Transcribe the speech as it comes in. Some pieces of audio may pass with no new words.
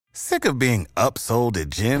Sick of being upsold at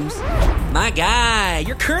gyms? My guy,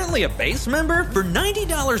 you're currently a base member? For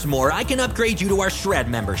 $90 more, I can upgrade you to our Shred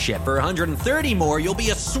membership. For $130 more, you'll be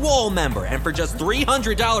a Swole member. And for just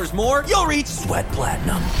 $300 more, you'll reach Sweat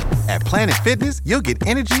Platinum. At Planet Fitness, you'll get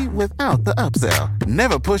energy without the upsell.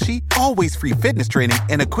 Never pushy, always free fitness training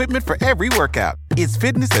and equipment for every workout. It's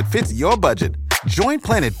fitness that fits your budget. Join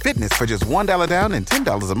Planet Fitness for just $1 down and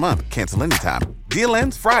 $10 a month. Cancel anytime. Deal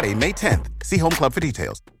ends Friday, May 10th. See Home Club for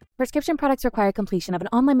details. Prescription products require completion of an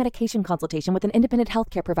online medication consultation with an independent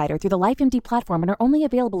healthcare provider through the LifeMD platform and are only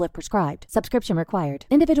available if prescribed. Subscription required.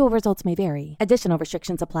 Individual results may vary. Additional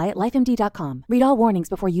restrictions apply at lifemd.com. Read all warnings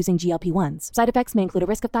before using GLP-1s. Side effects may include a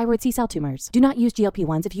risk of thyroid C-cell tumors. Do not use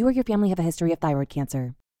GLP-1s if you or your family have a history of thyroid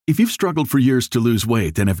cancer. If you've struggled for years to lose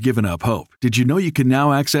weight and have given up hope, did you know you can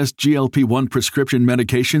now access GLP-1 prescription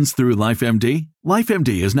medications through LifeMD?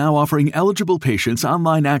 LifeMD is now offering eligible patients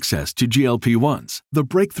online access to GLP-1s, the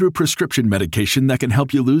breakthrough prescription medication that can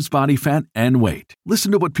help you lose body fat and weight.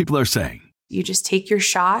 Listen to what people are saying. You just take your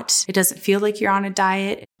shot. It doesn't feel like you're on a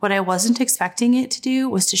diet. What I wasn't expecting it to do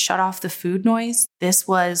was to shut off the food noise. This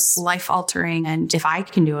was life-altering, and if I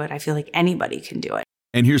can do it, I feel like anybody can do it.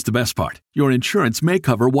 And here's the best part. Your insurance may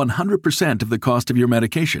cover 100% of the cost of your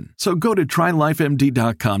medication. So go to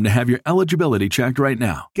TryLifeMD.com to have your eligibility checked right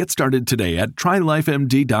now. Get started today at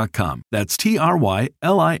TryLifeMD.com. That's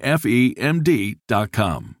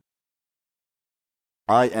TryLifeMD.com.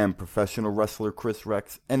 I am professional wrestler Chris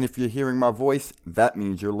Rex, and if you're hearing my voice, that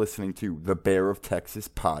means you're listening to the Bear of Texas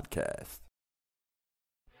podcast.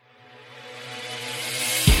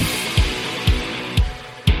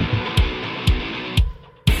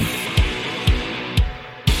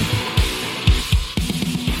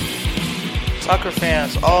 Soccer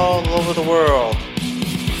fans all over the world,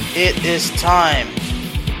 it is time.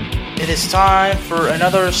 It is time for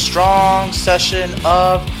another strong session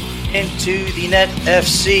of Into the Net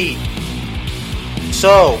FC.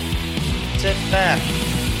 So, sit back,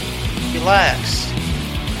 relax,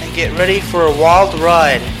 and get ready for a wild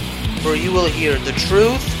ride where you will hear the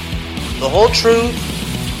truth, the whole truth,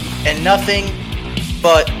 and nothing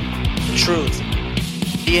but the truth.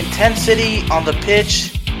 The intensity on the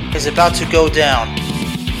pitch is about to go down.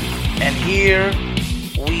 And here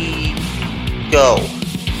we go.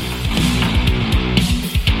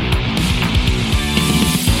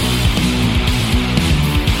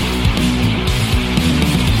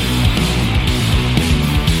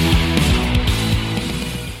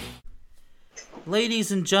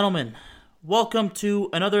 Ladies and gentlemen, welcome to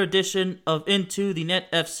another edition of Into the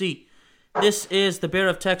Net FC. This is the Bear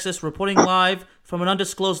of Texas reporting live from an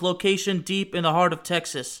undisclosed location deep in the heart of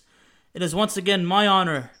Texas. It is once again my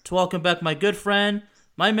honor to welcome back my good friend,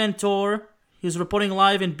 my mentor. He's reporting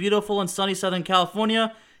live in beautiful and sunny Southern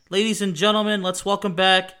California. Ladies and gentlemen, let's welcome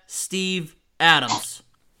back Steve Adams.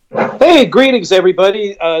 Hey, greetings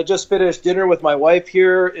everybody. Just finished dinner with my wife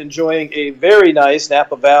here, enjoying a very nice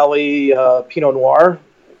Napa Valley Pinot Noir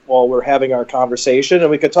while we're having our conversation. And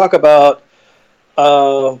we could talk about,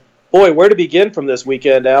 where to begin from this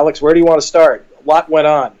weekend, Alex? Where do you want to start? A lot went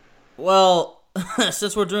on. Well,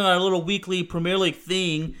 since we're doing our little weekly Premier League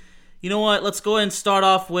thing, you know what? Let's go ahead and start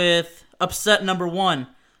off with upset number one.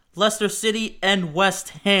 Leicester City and West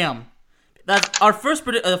Ham. That's our first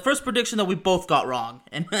prediction that we both got wrong.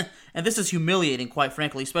 And this is humiliating, quite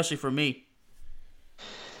frankly, especially for me.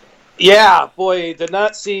 Yeah, boy, did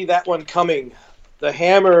not see that one coming. The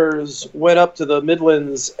Hammers went up to the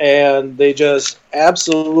Midlands and they just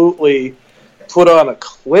absolutely put on a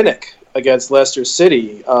clinic against Leicester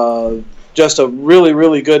City. Just a really,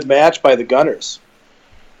 really good match by the Gunners.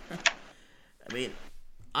 I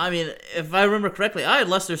mean, if I remember correctly, I had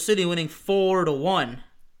Leicester City winning 4-1.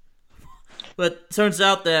 But turns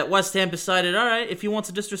out that West Ham decided, all right, if he wants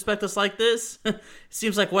to disrespect us like this, it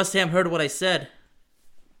seems like West Ham heard what I said.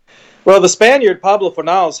 Well, the Spaniard, Pablo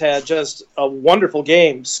Fornals, had just a wonderful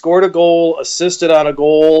game. Scored a goal, assisted on a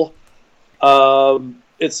goal.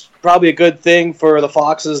 It's probably a good thing for the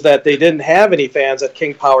Foxes that they didn't have any fans at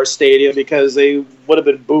King Power Stadium because they would have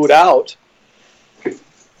been booed out.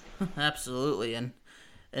 Absolutely. And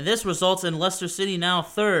this results in Leicester City now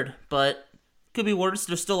third, but could be worse.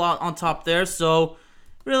 They're still on top there, so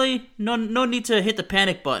really no need to hit the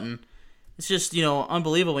panic button. It's just,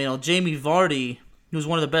 unbelievable. Jamie Vardy, who's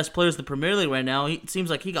one of the best players in the Premier League right now, it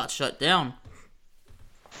seems like he got shut down.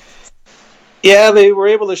 Yeah, they were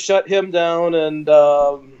able to shut him down, and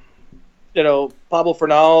Pablo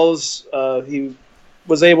Fornals, he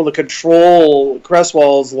was able to control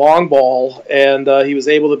Cresswell's long ball, and he was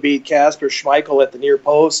able to beat Kasper Schmeichel at the near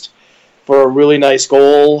post for a really nice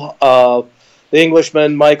goal. the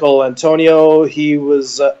Englishman, Michael Antonio, he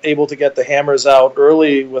was able to get the Hammers out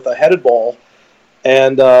early with a headed ball.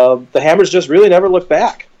 And the Hammers just really never looked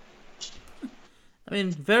back. I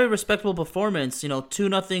mean, very respectable performance.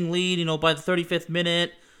 2-0 lead, by the 35th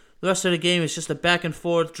minute. The rest of the game is just a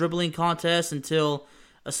back-and-forth dribbling contest until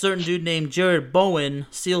a certain dude named Jared Bowen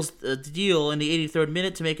seals the deal in the 83rd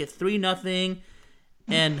minute to make it 3-0.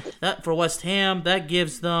 And that for West Ham, that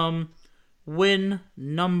gives them win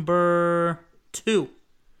number 2.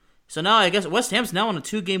 So now I guess West Ham's now on a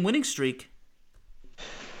 2-game winning streak.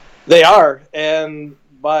 They are, and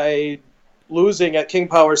by losing at King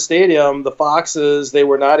Power Stadium, the Foxes, they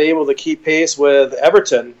were not able to keep pace with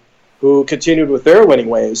Everton, who continued with their winning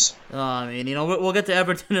ways. We'll get to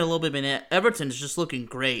Everton in a little bit, man. Everton's just looking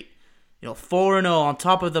great. 4-0 on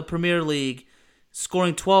top of the Premier League,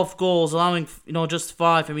 scoring 12 goals, allowing just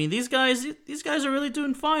 5. I mean, these guys are really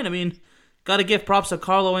doing fine. Got to give props to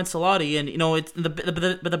Carlo Ancelotti, and it's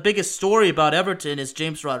the biggest story about Everton is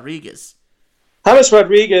James Rodriguez. James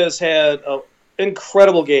Rodriguez had an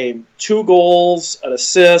incredible game. 2 goals, an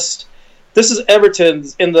assist. This is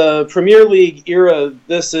Everton's, in the Premier League era,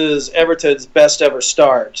 this is Everton's best ever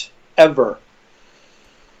start, ever.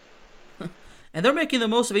 And they're making the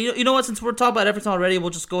most of it. You know what, since we're talking about Everton already, we'll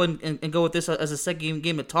just go and go with this as a second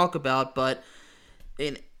game to talk about. But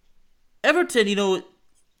in Everton,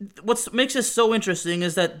 what makes this so interesting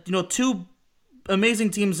is that, 2 amazing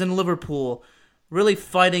teams in Liverpool really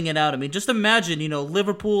fighting it out. Just imagine,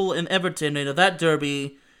 Liverpool and Everton, that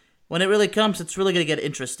derby, when it really comes, it's really going to get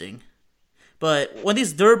interesting. But when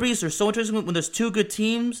these derbies are so interesting, when there's 2 good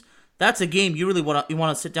teams, that's a game you really want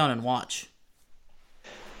to sit down and watch.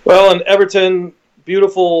 Well, in Everton,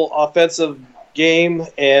 beautiful offensive game,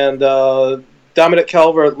 and Dominic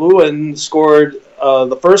Calvert-Lewin scored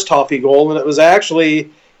the first Toffee goal, and it was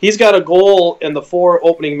actually, he's got a goal in the 4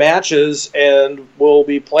 opening matches and will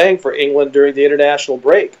be playing for England during the international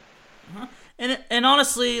break. Uh-huh. And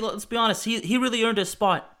honestly, let's be honest, he really earned his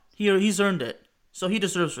spot. He's earned it, so he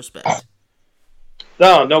deserves respect.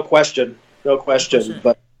 No question.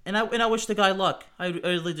 But and I wish the guy luck. I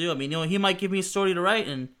really do. He might give me a story to write,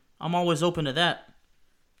 and I'm always open to that.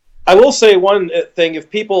 I will say one thing: if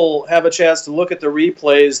people have a chance to look at the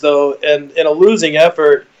replays, though, and in a losing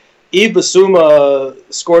effort, Yves Bissouma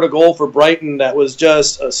scored a goal for Brighton that was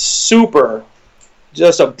just a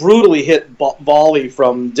brutally hit volley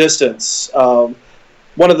from distance.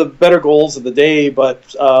 One of the better goals of the day, but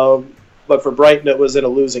for Brighton, it was in a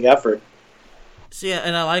losing effort. So yeah,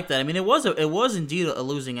 and I like that. It was indeed a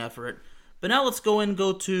losing effort. But now let's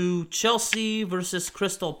go to Chelsea versus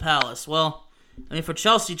Crystal Palace. Well, for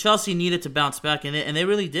Chelsea needed to bounce back, and they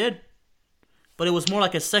really did. But it was more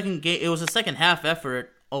like a second game. It was a second half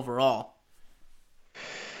effort overall.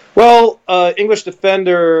 Well, English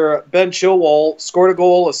defender Ben Chilwell scored a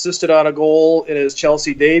goal, assisted on a goal in his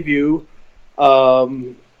Chelsea debut.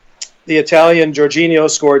 The Italian Jorginho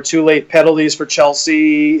scored 2 late penalties for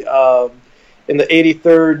Chelsea. In the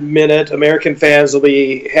 83rd minute, American fans will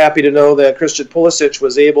be happy to know that Christian Pulisic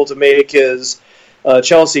was able to make his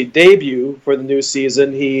Chelsea debut for the new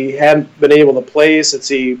season. He hadn't been able to play since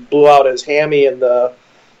he blew out his hammy in the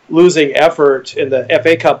losing effort in the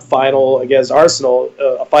FA Cup final against Arsenal,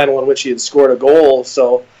 a final in which he had scored a goal.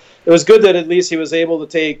 So it was good that at least he was able to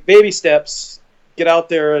take baby steps, get out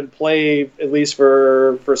there and play at least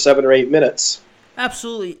for 7 or 8 minutes.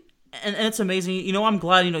 Absolutely. And it's amazing. I'm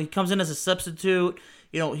glad, he comes in as a substitute.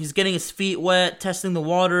 He's getting his feet wet, testing the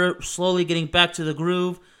water, slowly getting back to the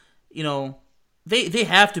groove. They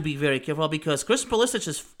have to be very careful because Chris Pulisic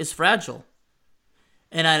is fragile.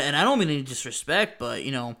 And I don't mean any disrespect, but,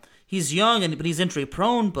 he's young but he's injury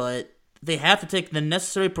prone, but they have to take the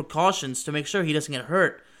necessary precautions to make sure he doesn't get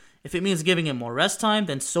hurt. If it means giving him more rest time,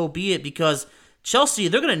 then so be it, because Chelsea,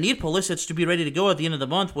 they're going to need Pulisic to be ready to go at the end of the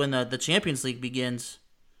month when the Champions League begins.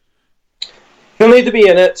 He'll need to be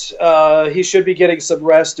in it. He should be getting some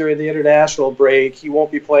rest during the international break. He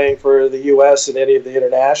won't be playing for the U.S. in any of the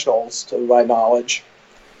internationals, to my knowledge.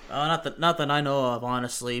 Not that I know of,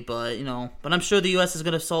 honestly, but I'm sure the U.S. is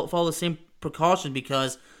going to follow the same precaution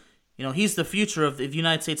because, he's the future of the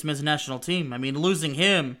United States men's national team. Losing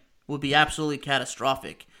him would be absolutely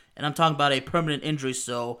catastrophic, and I'm talking about a permanent injury.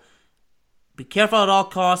 So be careful at all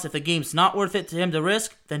costs. If the game's not worth it to him to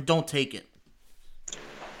risk, then don't take it.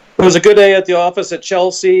 It was a good day at the office at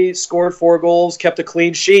Chelsea, scored 4 goals, kept a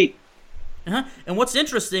clean sheet. Uh-huh. And what's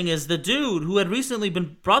interesting is the dude who had recently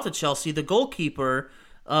been brought to Chelsea, the goalkeeper,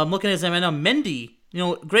 looking at his name right now, Mendy,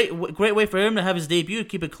 great way for him to have his debut,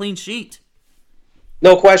 keep a clean sheet.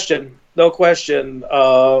 No question.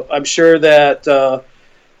 I'm sure that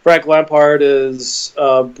Frank Lampard is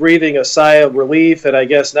breathing a sigh of relief, and I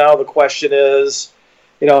guess now the question is,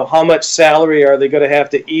 how much salary are they going to have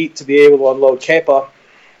to eat to be able to unload Kepa?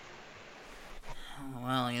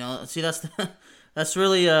 Well, see, that's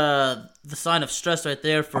really the sign of stress right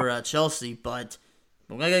there for Chelsea, but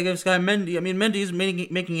we gotta give this guy Mendy. I mean, Mendy's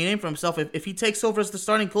making a name for himself. If he takes over as the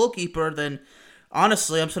starting goalkeeper, then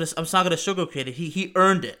honestly, I'm not gonna sugarcoat it. He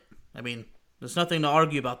earned it. I mean, there's nothing to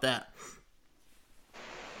argue about that.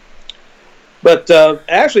 But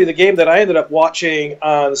actually, the game that I ended up watching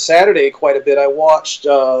on Saturday quite a bit, I watched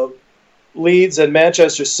Leeds and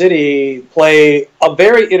Manchester City play a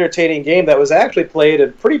very entertaining game that was actually played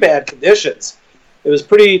in pretty bad conditions. It was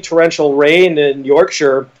pretty torrential rain in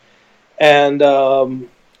Yorkshire, and a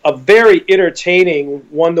very entertaining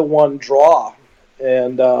 1-1 draw.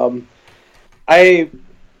 And I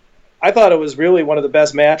thought it was really one of the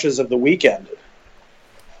best matches of the weekend.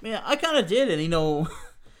 Yeah, I kind of did, and I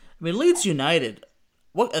mean, Leeds United,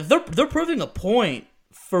 they're proving a point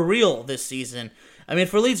for real this season. I mean,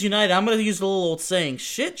 for Leeds United, I'm going to use the little old saying,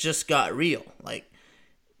 shit just got real. Like,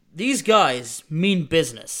 these guys mean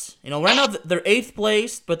business. Right now they're 8th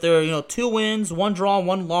placed, but they're, 2 wins, 1 draw,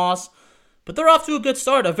 1 loss. But they're off to a good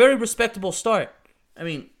start, a very respectable start. I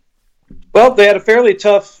mean... Well, they had a fairly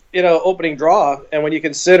tough, opening draw. And when you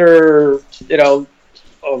consider, who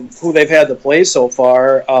they've had to play so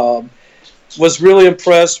far... was really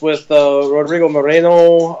impressed with Rodrigo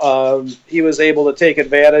Moreno. He was able to take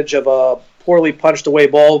advantage of a poorly punched away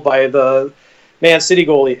ball by the Man City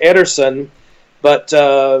goalie Ederson. But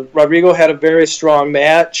Rodrigo had a very strong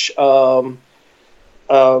match. Raheem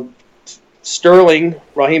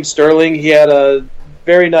Sterling, he had a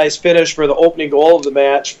very nice finish for the opening goal of the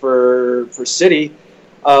match for City.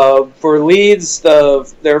 For Leeds,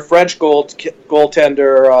 their French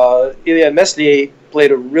goaltender, Ilian Meslier,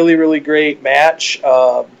 played a really, really great match.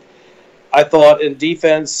 I thought in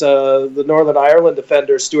defense, the Northern Ireland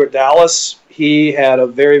defender, Stuart Dallas, he had a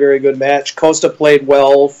very, very good match. Costa played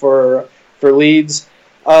well for Leeds.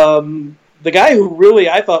 The guy who really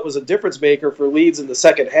I thought was a difference maker for Leeds in the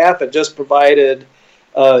second half and just provided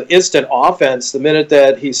instant offense the minute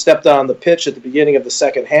that he stepped on the pitch at the beginning of the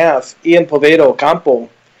second half, Ian Poveda Ocampo.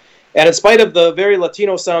 And in spite of the very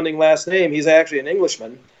Latino-sounding last name, he's actually an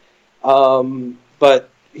Englishman. But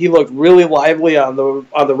he looked really lively on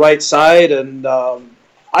the right side, and I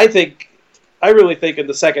really think in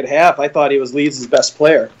the second half, I thought he was Leeds' best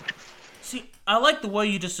player. See, I like the way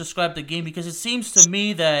you just described the game because it seems to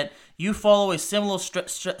me that you follow a similar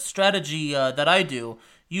strategy that I do.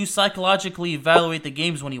 You psychologically evaluate the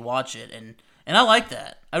games when you watch it, and I like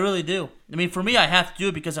that. I really do. I mean, for me, I have to do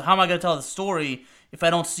it because how am I going to tell the story if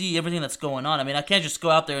I don't see everything that's going on? I mean, I can't just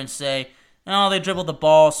go out there and say, oh, they dribbled the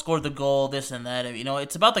ball, scored the goal, this and that.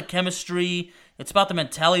 It's about the chemistry. It's about the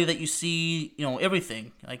mentality that you see,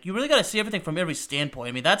 everything. Like, you really got to see everything from every standpoint.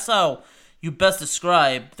 I mean, that's how you best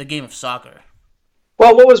describe the game of soccer.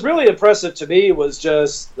 Well, what was really impressive to me was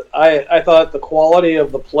just, I thought the quality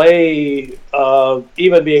of the play,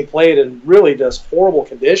 even being played in really just horrible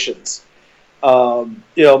conditions.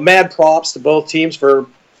 Mad props to both teams for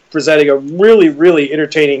presenting a really, really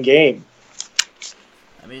entertaining game.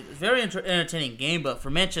 I mean, it's a very entertaining game, but for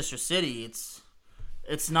Manchester City, it's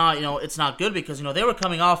not it's not good because they were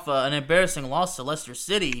coming off an embarrassing loss to Leicester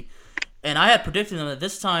City, and I had predicted them that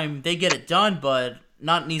this time they get it done, but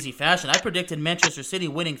not in easy fashion. I predicted Manchester City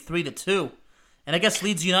winning 3-2, and I guess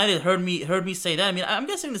Leeds United heard me say that. I mean, I'm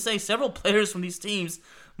guessing to say several players from these teams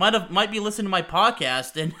might be listening to my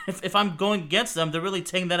podcast, and if I'm going against them, they're really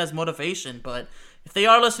taking that as motivation. But if they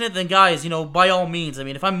are listening, then guys, by all means. I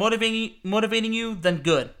mean, if I'm motivating you, then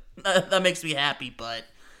good. That makes me happy. But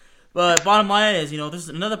bottom line is, this is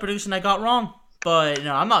another prediction I got wrong. But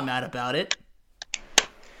I'm not mad about it.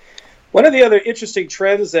 One of the other interesting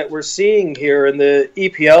trends that we're seeing here in the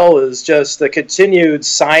EPL is just the continued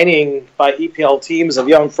signing by EPL teams of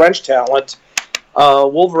young French talent.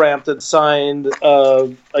 Wolverhampton signed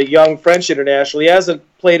a young French international. He hasn't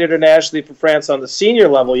played internationally for France on the senior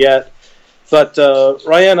level yet, but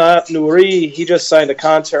Ryan Nouri, he just signed a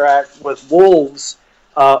contract with Wolves,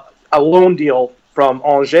 a loan deal from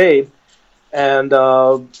Angers, and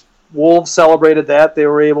Wolves celebrated that. They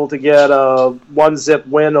were able to get a 1-0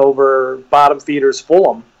 win over bottom feeders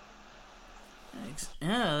Fulham.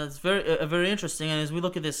 Yeah, that's very interesting. And as we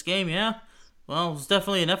look at this game, well, it was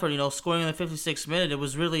definitely an effort. Scoring in the 56th minute, it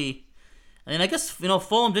was really. I guess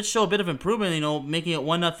Fulham did show a bit of improvement. Making it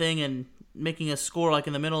 1-0 and making a score like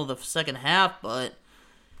in the middle of the second half. But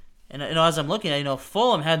as I'm looking at,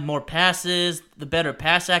 Fulham had more passes, the better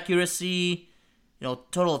pass accuracy.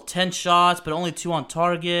 Total of 10 shots, but only 2 on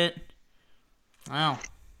target. Wow.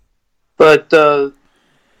 But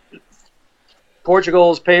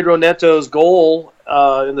Portugal's Pedro Neto's goal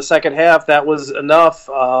in the second half, that was enough.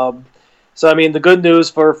 So, I mean, the good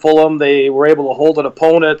news for Fulham, they were able to hold an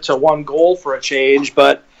opponent to 1 goal for a change,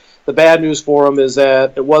 but the bad news for them is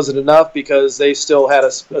that it wasn't enough because they still had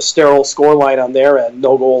a sterile scoreline on their end,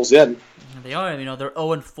 no goals in. They are. They're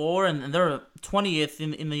 0-4, and they're 20th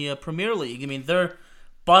in the Premier League. I mean, they're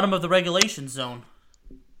bottom of the relegation zone.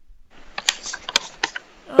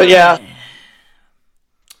 But yeah.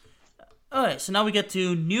 All right, so now we get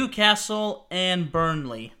to Newcastle and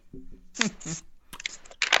Burnley.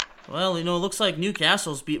 Well, it looks like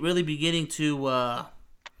Newcastle's really beginning to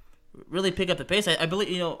really pick up the pace. I believe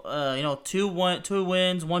 2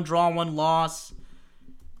 wins, 1 draw, 1 loss,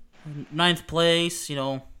 9th place.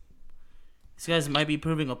 These guys might be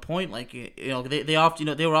proving a point. Like they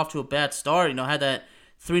were off to a bad start. Had that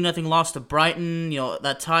 3-0 loss to Brighton.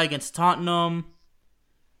 That tie against Tottenham.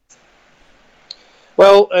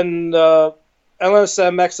 Well, and Ellis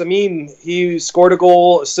Maximin, he scored a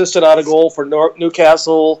goal, assisted on a goal for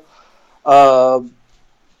Newcastle.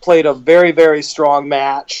 Played a very, very strong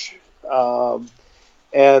match. At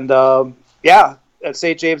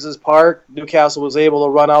St. James's Park, Newcastle was able to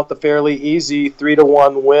run out the fairly easy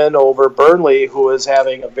 3-1 win over Burnley, who is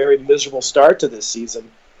having a very miserable start to this season.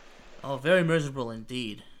 Oh, very miserable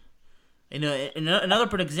indeed.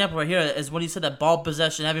 Another example right here is when you said that ball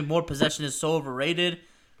possession, having more possession is so overrated.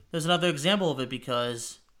 There's another example of it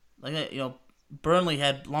because, Burnley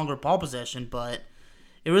had longer ball possession, but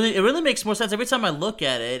it really makes more sense every time I look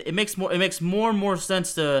at it. It makes more and more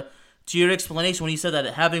sense to your explanation when you said that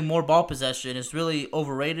having more ball possession is really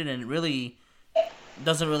overrated and it really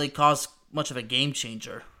doesn't really cause much of a game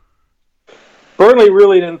changer. Burnley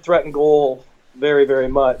really didn't threaten goal very, very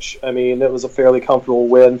much. I mean, it was a fairly comfortable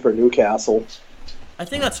win for Newcastle. I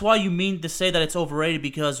think that's why you mean to say that it's overrated,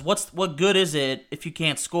 because what good is it if you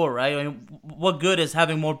can't score, right? I mean, what good is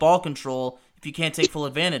having more ball control if you can't take full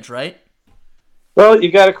advantage, right? Well, you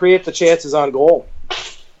got to create the chances on goal.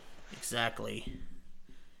 Exactly.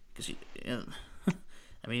 Because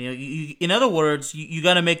I mean, in other words, you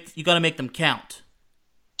got to make them count.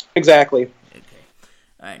 Exactly. Okay.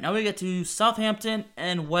 All right. Now we get to Southampton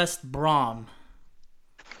and West Brom.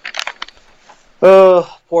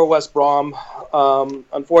 Poor West Brom.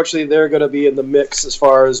 Unfortunately, they're going to be in the mix as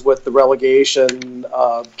far as with the relegation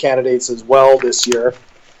candidates as well this year.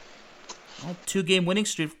 Well, 2-game winning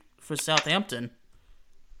streak for Southampton.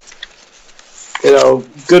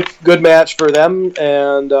 Good match for them,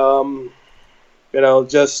 and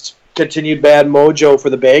just continued bad mojo for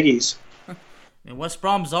the Baggies. And West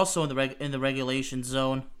Brom is also in the relegation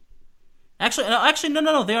zone. Actually,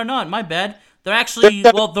 no, they are not. My bad. They're actually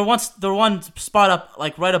they're one spot up,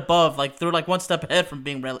 like right above, like they're like one step ahead from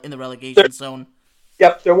being in the relegation zone.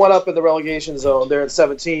 Yep, they're one up in the relegation zone. They're in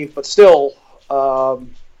 17th, but still,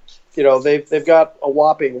 they've got a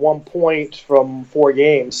whopping 1 point from 4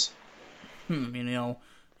 games. They're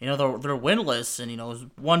winless,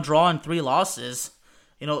 and 1 draw and 3 losses.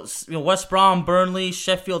 West Brom, Burnley,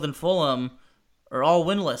 Sheffield, and Fulham are all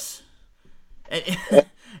winless.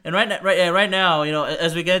 And right now,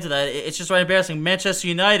 as we get into that, it's just right embarrassing. Manchester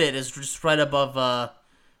United is just right above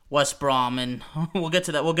West Brom, and we'll get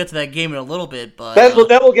to that. We'll get to that game in a little bit, but that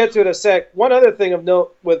we'll get to in a sec. One other thing of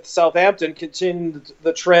note with Southampton continued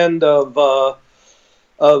the trend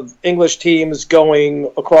of English teams going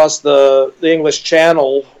across the English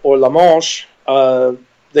Channel or La Manche.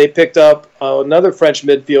 They picked up another French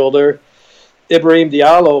midfielder, Ibrahim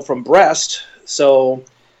Diallo from Brest. So.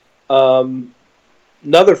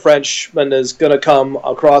 Another Frenchman is going to come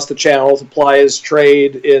across the channel to ply his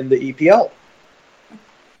trade in the EPL.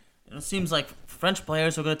 It seems like French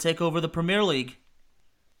players are going to take over the Premier League.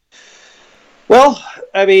 Well,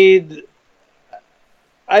 I mean,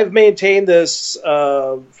 I've maintained this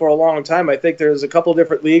for a long time. I think there's a couple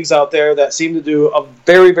different leagues out there that seem to do a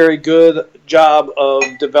very, very good job of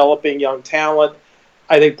developing young talent.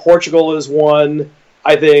 I think Portugal is one.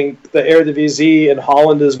 I think the Eredivisie in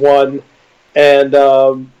Holland is one. And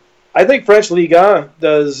I think French Ligue 1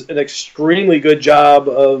 does an extremely good job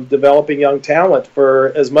of developing young talent.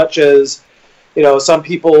 For as much as some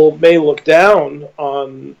people may look down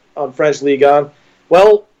on French Ligue 1.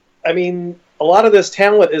 Well, I mean, a lot of this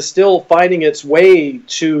talent is still finding its way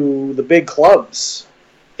to the big clubs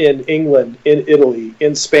in England, in Italy,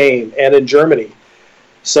 in Spain, and in Germany.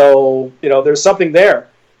 So there's something there.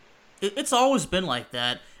 It's always been like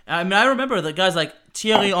that. I mean, I remember the guys like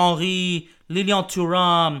Thierry Henry, Lilian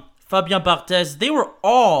Thuram, Fabien Barthez, they were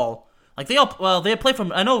all Like they play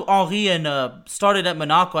from. I know Henry and started at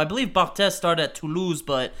Monaco. I believe Barthez started at Toulouse,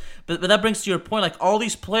 but that brings to your point. Like all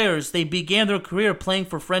these players, they began their career playing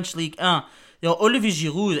for French Ligue 1. Olivier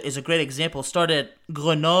Giroud is a great example. Started at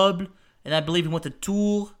Grenoble, and I believe he went to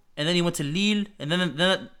Tours, and then he went to Lille, and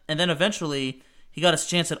then eventually he got his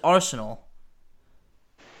chance at Arsenal.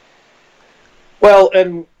 Well,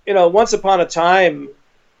 and once upon a time,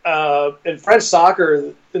 in French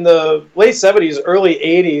soccer, in the late 70s, early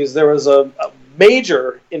 80s, there was a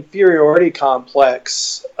major inferiority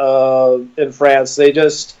complex in France. They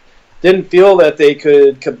just didn't feel that they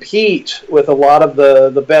could compete with a lot of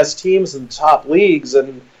the best teams in top leagues.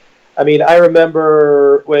 And, I mean, I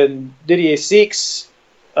remember when Didier Six,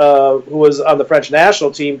 who was on the French national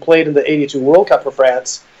team, played in the 82 World Cup for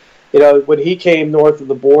France. When he came north of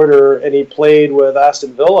the border and he played with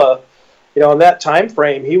Aston Villa, in that time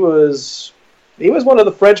frame, he was one of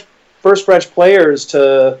the first French players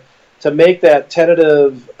to make that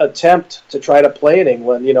tentative attempt to try to play in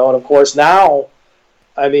England. And of course now,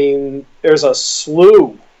 I mean, there's a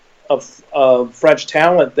slew of French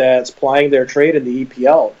talent that's plying their trade in the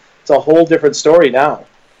EPL. It's a whole different story now.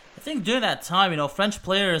 I think during that time, French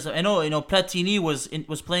players. I know, Platini was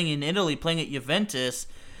playing in Italy, playing at Juventus.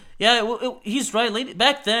 Yeah, he's right.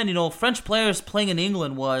 Back then, French players playing in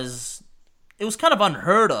England was kind of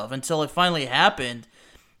unheard of until it finally happened.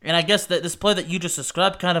 And I guess that this play that you just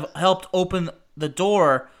described kind of helped open the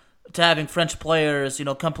door to having French players,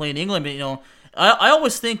 come play in England. But, I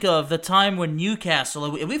always think of the time when Newcastle,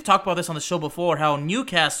 and we've talked about this on the show before, how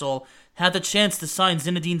Newcastle had the chance to sign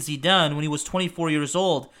Zinedine Zidane when he was 24 years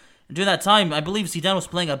old. And during that time, I believe Zidane was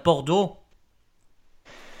playing at Bordeaux.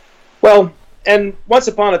 Well, and once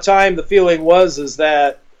upon a time, the feeling is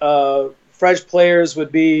that French players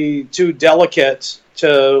would be too delicate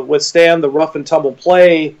to withstand the rough and tumble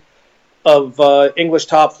play of English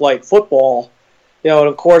top flight football. And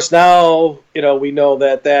of course now, we know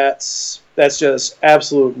that that's just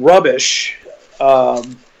absolute rubbish. I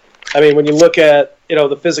mean, when you look at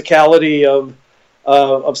the physicality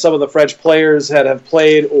of some of the French players that have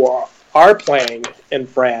played or are playing in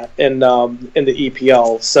France in the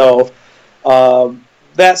EPL, so.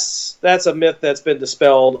 That's a myth that's been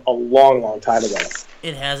dispelled a long, long time ago.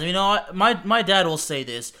 It has. My dad will say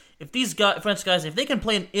this: if these French guys, if they can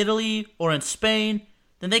play in Italy or in Spain,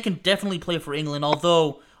 then they can definitely play for England.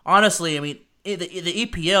 Although, honestly, the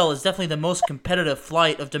EPL is definitely the most competitive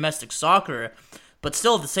flight of domestic soccer. But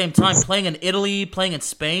still, at the same time, playing in Italy, playing in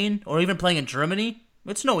Spain, or even playing in Germany,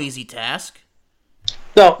 it's no easy task.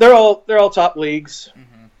 No, they're all top leagues.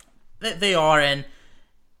 Mm-hmm. They are, and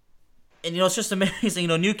it's just amazing.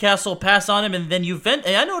 Newcastle pass on him, and then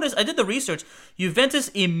Juventus. I noticed. I did the research. Juventus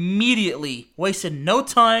immediately wasted no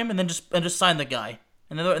time, and then just signed the guy,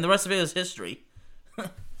 and then the rest of it is history.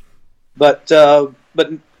 But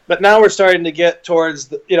now we're starting to get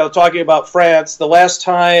towards talking about France. The last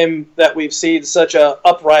time that we've seen such a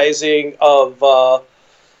uprising of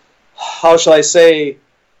how shall I say,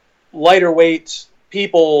 lighter weight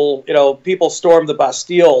people. People stormed the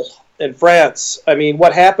Bastille in France. I mean,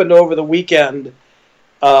 what happened over the weekend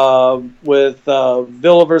with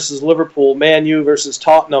Villa versus Liverpool, Man U versus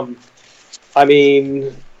Tottenham, I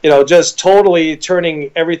mean, just totally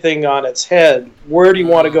turning everything on its head. Where do you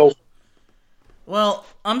want to go? Well,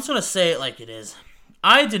 I'm just going to say it like it is.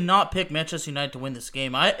 I did not pick Manchester United to win this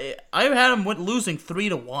game. I had them losing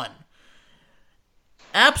 3-1.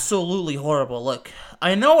 Absolutely horrible. Look,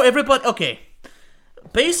 I know everybody... Okay.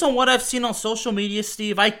 Based on what I've seen on social media,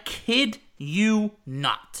 Steve, I kid you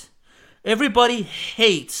not. Everybody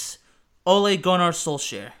hates Ole Gunnar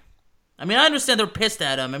Solskjaer. I understand they're pissed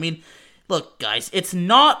at him. Look, guys, it's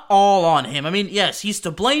not all on him. Yes, he's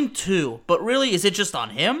to blame too, but really, is it just on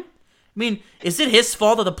him? Is it his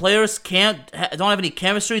fault that the players don't have any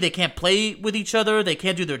chemistry, they can't play with each other, they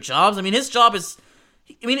can't do their jobs? His job is...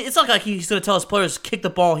 it's not like he's going to tell his players, kick the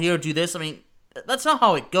ball here, do this. That's not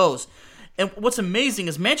how it goes. And what's amazing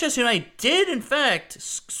is Manchester United did, in fact,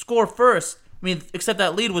 score first. Except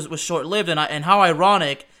that lead was short-lived, and how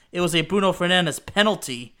ironic, it was a Bruno Fernandes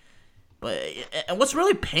penalty. And what's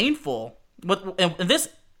really painful, and this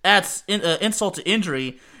adds insult to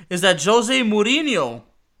injury, is that Jose Mourinho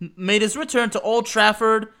made his return to Old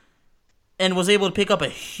Trafford and was able to pick up a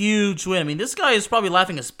huge win. This guy is probably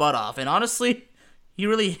laughing his butt off, and honestly, he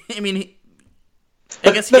really,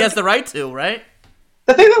 I guess he has the right to, right?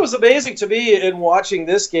 The thing that was amazing to me in watching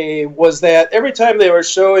this game was that every time they were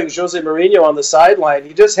showing Jose Mourinho on the sideline,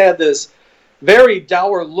 he just had this very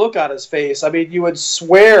dour look on his face. You would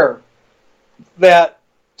swear that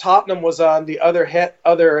Tottenham was on the other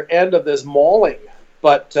end of this mauling.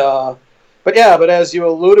 But, But as you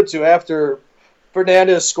alluded to, after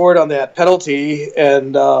Fernandez scored on that penalty,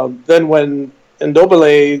 and then when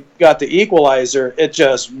Ndombele got the equalizer, it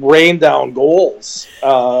just rained down goals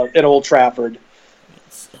at Old Trafford.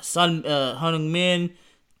 Son Heung-min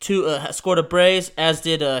scored a brace, as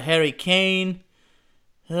did Harry Kane.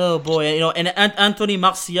 Oh boy, and Anthony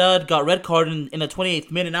Martial got red carded in the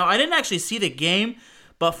 28th minute. Now I didn't actually see the game,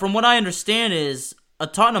 but from what I understand is a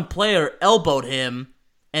Tottenham player elbowed him,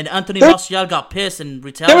 and Anthony Martial got pissed and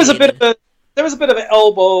retaliated. There was a bit of an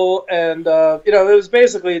elbow, and it was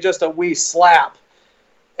basically just a wee slap.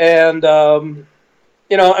 And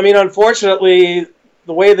unfortunately,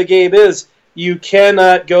 the way the game is, you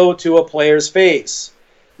cannot go to a player's face.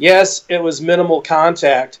 Yes, it was minimal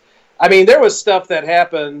contact. I mean, there was stuff that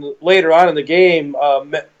happened later on in the game.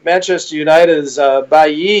 Manchester United's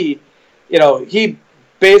Bailly, he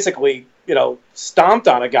basically, stomped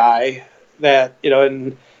on a guy that,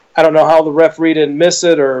 and I don't know how the referee didn't miss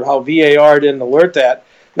it or how VAR didn't alert that.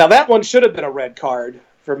 Now, that one should have been a red card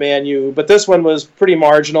for Man U, but this one was pretty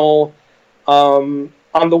marginal. On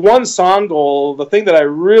the one Son goal, the thing that I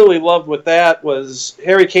really loved with that was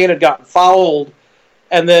Harry Kane had gotten fouled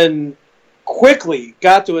and then quickly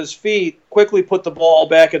got to his feet, quickly put the ball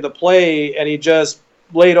back into play, and he just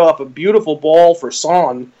laid off a beautiful ball for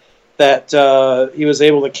Son that he was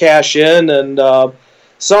able to cash in. And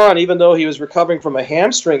Son, even though he was recovering from a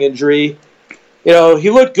hamstring injury, he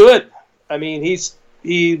looked good. I mean,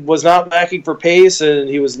 he was not lacking for pace, and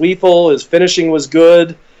he was lethal. His finishing was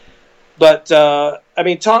good. But,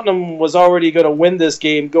 Tottenham was already going to win this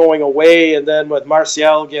game going away, and then with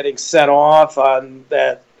Martial getting sent off on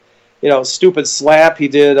that, stupid slap he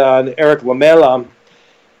did on Eric Lamela,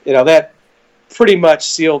 that pretty much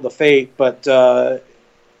sealed the fate. But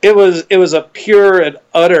it was a pure and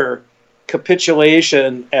utter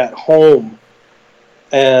capitulation at home.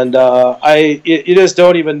 And you just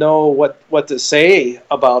don't even know what to say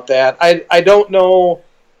about that. I don't know,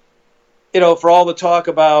 for all the talk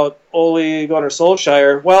about Ole Gunnar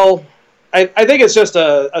Solskjaer, well, I think it's just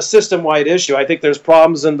a system-wide issue. I think there's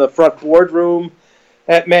problems in the front boardroom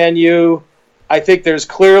at Man U. I think there's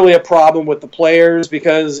clearly a problem with the players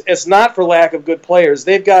because it's not for lack of good players.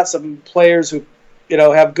 They've got some players who,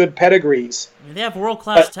 have good pedigrees. I mean, they have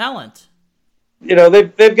world-class talent.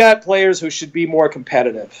 They've got players who should be more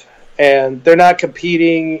competitive, and they're not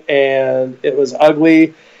competing, and it was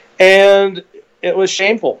ugly, and it was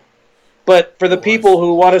shameful. But for the people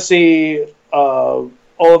who want to see Ole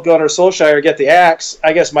Gunnar Solskjaer get the axe,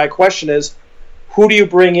 I guess my question is, who do you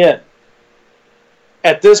bring in?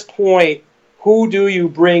 At this point, who do you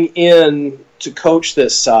bring in to coach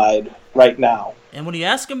this side right now? And when you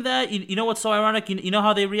ask them that, you know what's so ironic? You know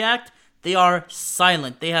how they react? They are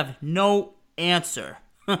silent. They have no answer.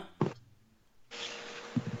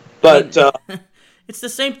 But it's the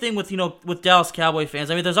same thing with with Dallas Cowboy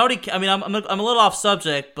fans. I mean, I'm a little off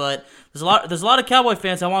subject, but there's a lot of Cowboy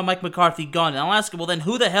fans that want Mike McCarthy gone. And I'll ask them, well, then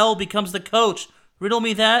who the hell becomes the coach? Riddle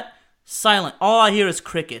me that. Silent. All I hear is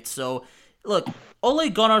crickets. So look, Ole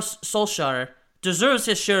Gunnar Solskjaer deserves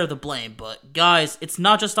his share of the blame, but guys, it's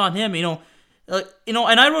not just on him. And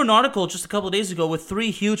I wrote an article just a couple of days ago with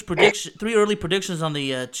three early predictions on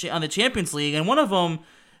the Champions League, and one of them,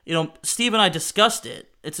 Steve and I discussed it.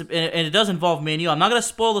 And it does involve Man U. I'm not going to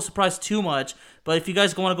spoil the surprise too much, but if you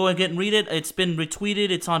guys want to go and get and read it, it's been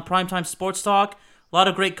retweeted. It's on Primetime Sports Talk. A lot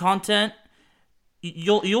of great content.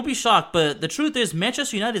 You'll be shocked, but the truth is,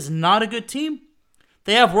 Manchester United is not a good team.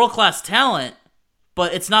 They have world-class talent,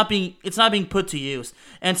 but it's not being put to use.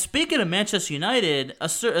 And speaking of Manchester United, a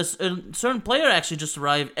certain player actually just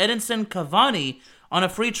arrived, Edinson Cavani, on a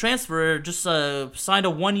free transfer, just signed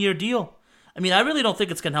a 1-year deal. I mean, I really don't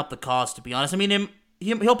think it's going to help the cause, to be honest. I mean,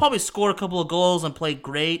 he'll probably score a couple of goals and play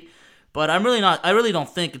great, but I really don't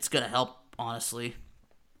think it's going to help, honestly.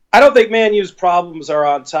 I don't think Man U's problems are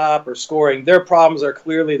on top or scoring. Their problems are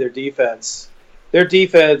clearly their defense. Their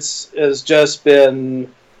defense has just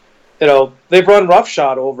been, they've run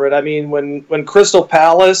roughshod over it. I mean, when Crystal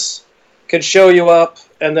Palace can show you up,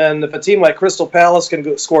 and then if a team like Crystal Palace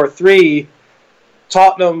can score 3,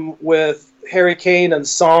 Tottenham with Harry Kane and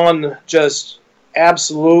Son just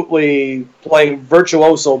absolutely playing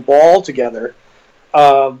virtuoso ball together,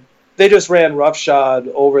 they just ran roughshod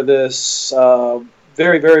over this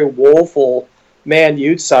very, very woeful Man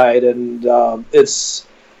U side, and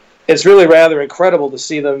it's really rather incredible to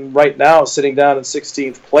see them right now sitting down in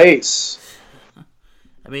 16th place.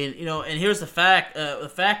 I mean, and here's the fact.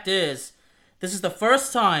 The fact is, this is the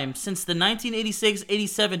first time since the 1986-87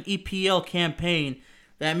 EPL campaign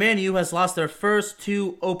that Man U has lost their first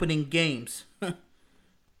 2 opening games.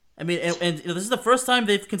 I mean, and this is the first time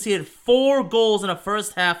they've conceded 4 goals in a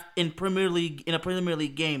first half in a Premier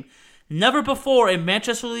League game. Never before in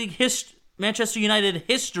Manchester United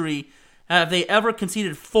history have they ever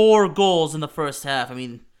conceded 4 goals in the first half. I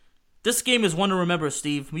mean, this game is one to remember,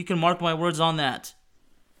 Steve. You can mark my words on that.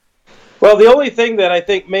 Well, the only thing that I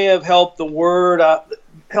think may have helped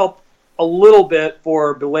help a little bit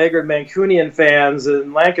for beleaguered Mancunian fans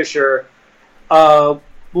in Lancashire,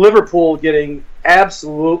 Liverpool getting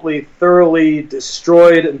absolutely thoroughly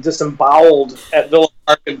destroyed and disemboweled at Villa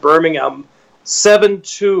Park in Birmingham,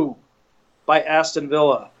 7-2 by Aston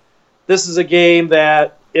Villa. This is a game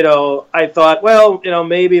that, I thought,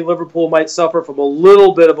 maybe Liverpool might suffer from a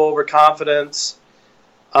little bit of overconfidence.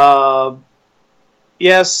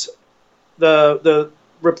 Yes, the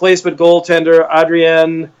replacement goaltender,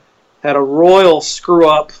 Adrien, had a royal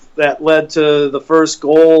screw-up that led to the first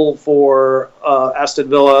goal for Aston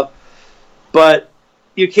Villa. But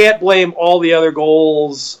you can't blame all the other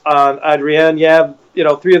goals on Adrien. Yeah,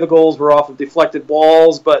 3 of the goals were off of deflected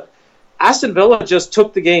balls, but Aston Villa just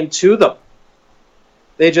took the game to them.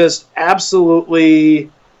 They just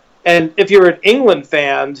absolutely... And if you're an England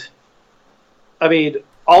fan, I mean,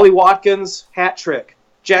 Ollie Watkins, hat trick.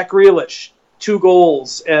 Jack Grealish, 2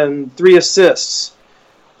 goals and 3 assists.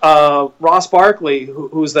 Ross Barkley,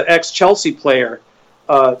 who's the ex-Chelsea player,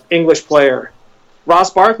 English player.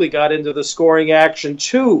 Ross Barkley got into the scoring action,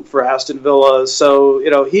 too, for Aston Villa. So,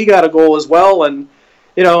 he got a goal as well. And,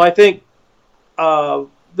 I think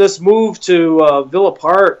this move to Villa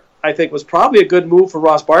Park, I think, was probably a good move for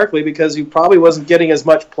Ross Barkley because he probably wasn't getting as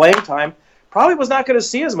much playing time. Probably was not going to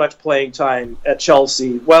see as much playing time at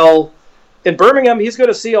Chelsea. Well, in Birmingham, he's going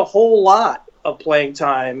to see a whole lot of playing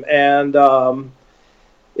time. And,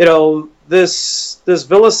 this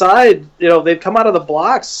Villa side, they've come out of the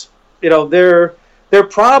blocks. They're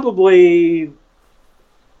probably,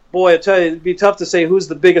 boy, I tell you, it'd be tough to say who's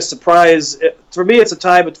the biggest surprise. For me, it's a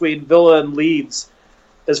tie between Villa and Leeds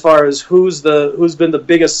as far as who's been the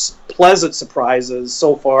biggest pleasant surprises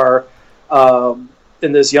so far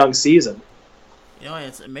in this young season.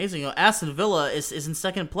 It's amazing. Aston Villa is in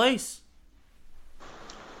second place.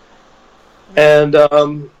 And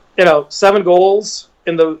 7 goals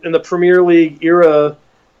in the Premier League era.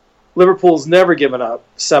 Liverpool's never given up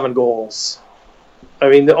 7 goals. I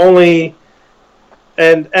mean, the only,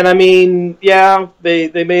 and I mean, yeah,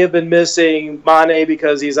 they may have been missing Mane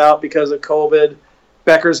because he's out because of COVID.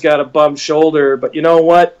 Becker's got a bum shoulder, but you know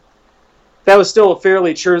what? That was still a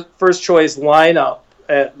fairly first choice lineup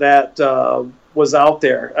that was out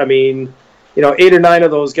there. I mean, 8 or 9 of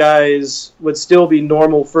those guys would still be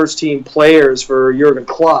normal first team players for Jurgen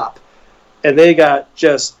Klopp, and they got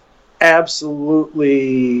just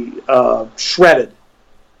absolutely shredded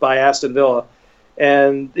by Aston Villa.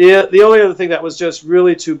 And the only other thing that was just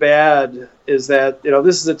really too bad is that,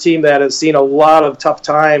 this is a team that has seen a lot of tough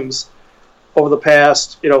times over the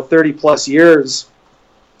past, 30-plus years.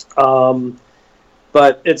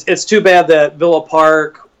 But it's too bad that Villa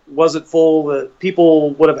Park wasn't full, that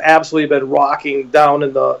people would have absolutely been rocking down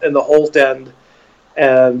in the Holt End.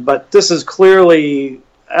 But this is clearly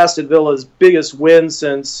Aston Villa's biggest win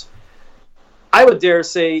since, I would dare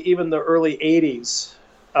say, even the early 80s.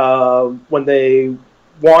 When they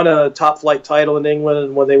won a top-flight title in England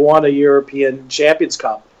and when they won a European Champions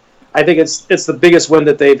Cup. I think it's the biggest win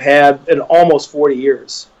that they've had in almost 40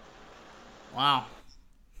 years. Wow.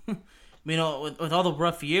 With all the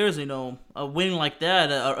rough years, a win like that,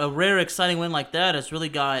 a rare, exciting win like that has really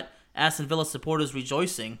got Aston Villa supporters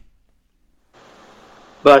rejoicing.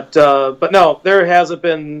 But no, there hasn't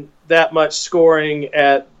been that much scoring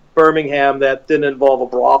at Birmingham that didn't involve a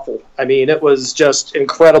brothel. I mean, it was just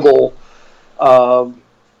incredible. For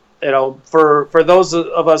those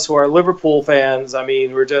of us who are Liverpool fans, I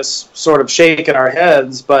mean, we're just sort of shaking our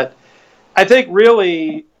heads. But I think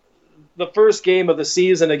really the first game of the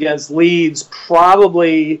season against Leeds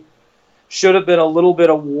probably should have been a little bit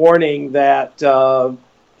of warning that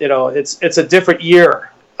it's a different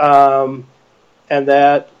year, and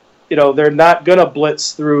that they're not going to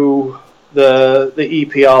blitz through the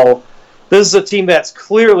EPL. This is a team that's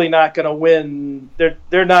clearly not going to win.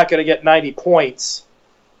 They're not going to get 90 points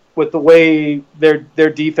with the way their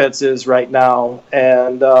defense is right now.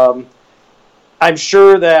 And I'm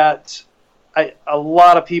sure that a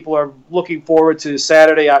lot of people are looking forward to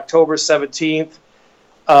Saturday, October 17th.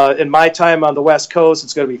 In my time on the West Coast,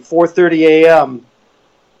 it's going to be 4:30 a.m.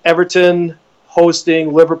 Everton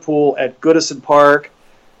hosting Liverpool at Goodison Park.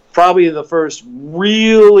 Probably the first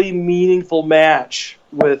really meaningful match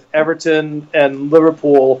with Everton and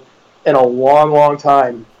Liverpool in a long, long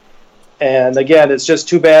time. And again, it's just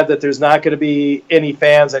too bad that there's not going to be any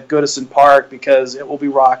fans at Goodison Park because it will be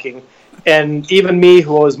rocking. And even me,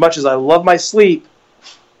 who, as much as I love my sleep,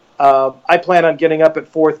 I plan on getting up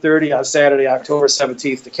at 4:30 on Saturday, October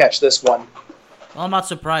 17th to catch this one. Well, I'm not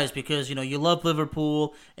surprised because, you love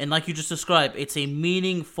Liverpool, and like you just described, it's a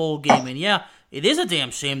meaningful game. And yeah, it is a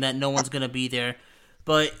damn shame that no one's going to be there.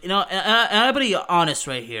 But, and I gotta be honest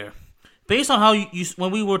right here. Based on how you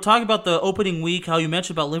when we were talking about the opening week, how you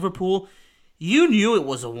mentioned about Liverpool, you knew it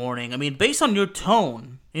was a warning. I mean, based on your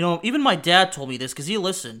tone, even my dad told me this because he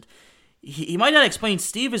listened. He might not explain.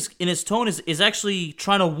 Steve in his tone is actually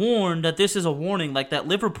trying to warn that this is a warning, like that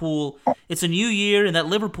Liverpool. It's a new year, and that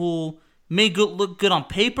Liverpool may look good on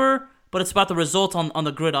paper, but it's about the result on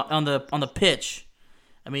the grid on the pitch.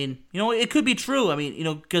 I mean, it could be true. I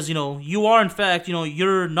mean, because you are in fact,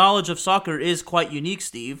 your knowledge of soccer is quite unique,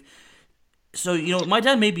 Steve. So, my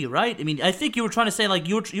dad may be right. I mean, I think you were trying to say, like,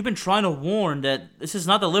 you've been trying to warn that this is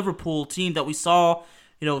not the Liverpool team that we saw,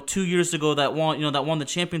 2 years ago that won the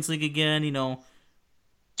Champions League again,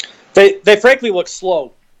 They frankly look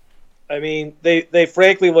slow. I mean, they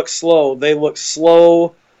frankly look slow. They look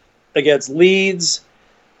slow against Leeds.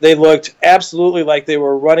 They looked absolutely like they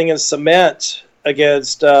were running in cement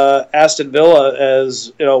against Aston Villa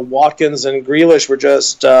as, Watkins and Grealish were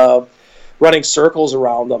just running circles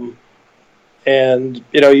around them. And,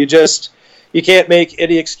 you can't make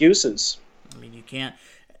any excuses. I mean, you can't.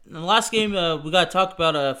 And the last game we got to talk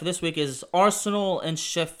about for this week is Arsenal and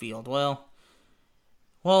Sheffield. Well,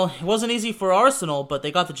 it wasn't easy for Arsenal, but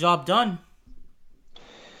they got the job done.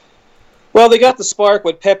 Well, they got the spark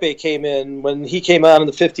when Pepe came in. When he came on in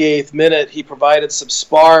the 58th minute, he provided some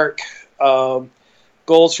spark.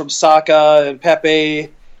 Goals from Saka and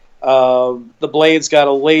Pepe. The Blades got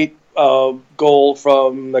a late goal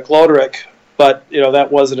from McLoderick. But,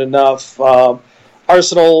 that wasn't enough.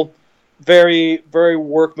 Arsenal, very, very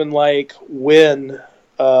workmanlike win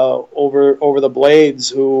over the Blades,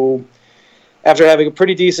 who, after having a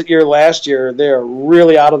pretty decent year last year, they're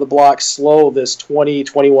really out of the block slow this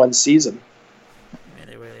 2021 season. Yeah,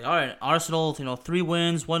 they really are. And Arsenal, 3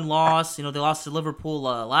 wins, 1 loss. They lost to Liverpool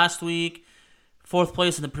last week. 4th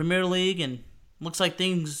place in the Premier League, and looks like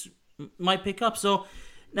things might pick up. So,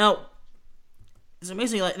 now... It's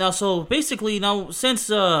amazing. So basically,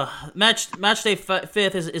 since match day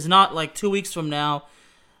 5th is not like 2 weeks from now,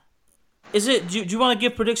 is it? Do you want to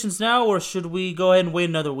give predictions now, or should we go ahead and wait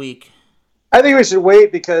another week? I think we should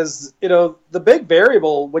wait because the big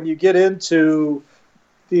variable when you get into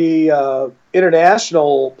the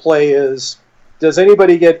international play is, does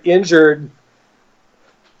anybody get injured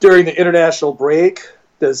during the international break?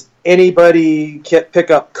 Does anybody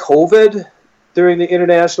pick up COVID during the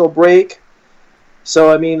international break?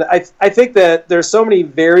 So, I mean, I think that there's so many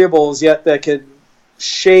variables yet that could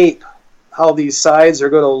shape how these sides are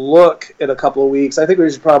going to look in a couple of weeks. I think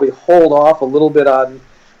we should probably hold off a little bit on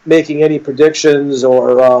making any predictions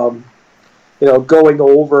or, going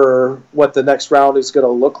over what the next round is going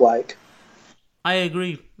to look like. I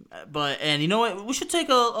agree. And you know what? We should take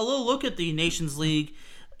a little look at the Nations League.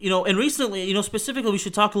 And recently, specifically, we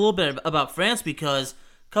should talk a little bit about France because...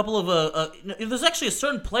 couple of there's actually a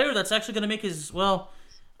certain player that's actually going to make his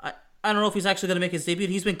I don't know if he's actually going to make his debut.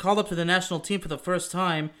 He's been called up to the national team for the first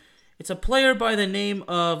time. It's a player by the name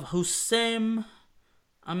of Houssem.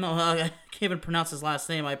 I can't even pronounce his last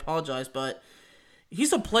name. I apologize, but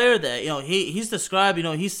he's a player that he's described.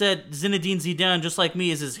 He said Zinedine Zidane, just like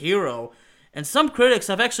me, is his hero, and some critics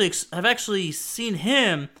have actually seen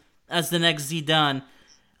him as the next Zidane.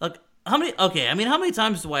 Like how many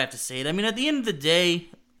times do I have to say it? I mean, at the end of the day.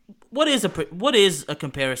 What is a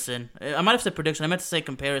comparison? I might have said prediction. I meant to say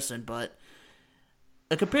comparison, but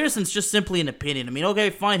a comparison is just simply an opinion. I mean, okay,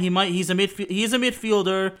 fine. He's a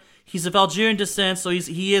midfielder. He's of Algerian descent, so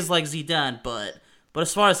he is like Zidane. But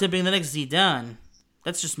as far as him being the next Zidane,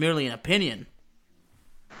 that's just merely an opinion.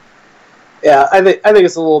 Yeah, I think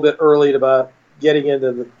it's a little bit early about getting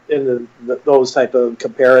into those type of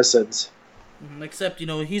comparisons. Except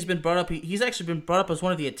he's been brought up. He's actually been brought up as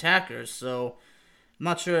one of the attackers, so. I'm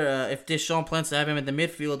not sure if Deschamps plans to have him in the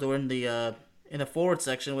midfield or in the forward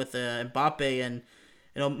section with Mbappe and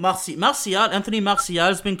Anthony Martial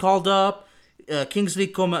has been called up. Kingsley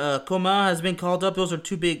Coman has been called up. Those are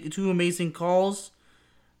two amazing calls.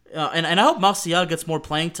 And I hope Martial gets more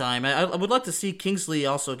playing time. I would like to see Kingsley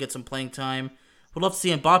also get some playing time. Would love to see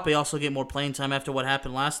Mbappe also get more playing time after what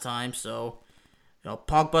happened last time. So,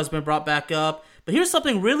 Pogba's been brought back up. But here's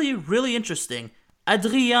something really, really interesting.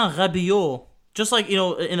 Adrien Rabiot. Just like,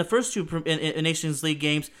 in the first 2 Nations League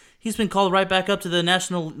games, he's been called right back up to the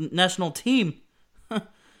national team.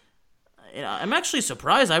 I'm actually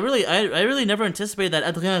surprised. I really never anticipated that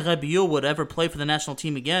Adrien Rabiot would ever play for the national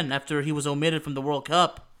team again after he was omitted from the World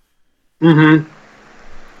Cup. Mm-hmm.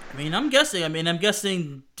 I'm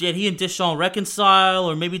guessing, did he and Deschamps reconcile,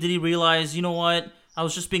 or maybe did he realize, you know what, I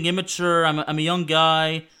was just being immature, I'm a young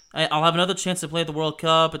guy, I'll have another chance to play at the World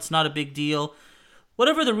Cup, it's not a big deal.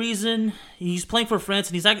 Whatever the reason, he's playing for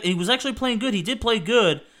France, and he was actually playing good. He did play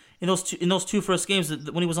good in those two first games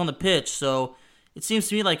when he was on the pitch, so it seems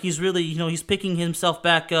to me like he's really, he's picking himself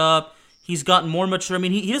back up, he's gotten more mature.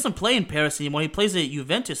 He doesn't play in Paris anymore, he plays at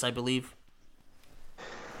Juventus, I believe.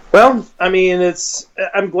 Well,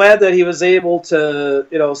 I'm glad that he was able to,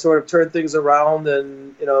 sort of turn things around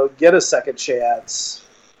and, get a second chance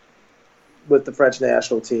with the French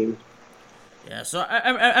national team. Yeah, so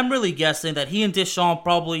I'm really guessing that he and Deschamps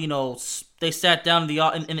probably, they sat down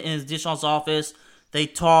in Deschamps' office, they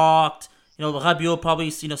talked, Rabiot probably,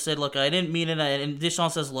 said, look, I didn't mean it, and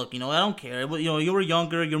Deschamps says, look, I don't care, you were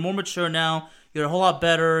younger, you're more mature now, you're a whole lot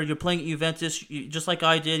better, you're playing at Juventus, just like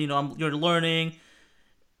I did, you're learning.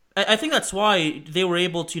 I think that's why they were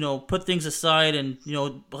able to, put things aside and,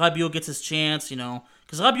 Rabiot gets his chance,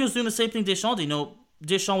 because Rabiot's doing the same thing Deschamps did.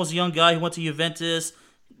 Deschamps was a young guy who went to Juventus,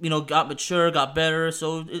 got mature, got better,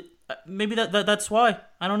 so maybe that's why.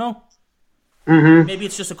 I don't know. Mm-hmm. Maybe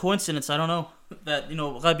it's just a coincidence, I don't know, that,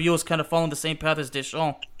 Rabiot is kind of following the same path as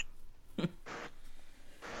Deschamps.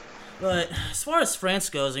 But as far as France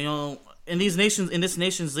goes, in this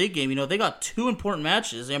Nations League game, they got two important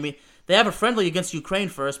matches. They have a friendly against Ukraine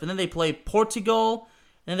first, but then they play Portugal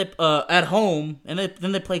and they at home, and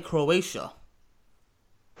then they play Croatia.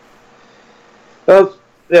 Well,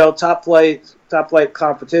 top flight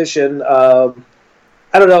competition. I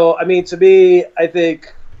don't know. To me, I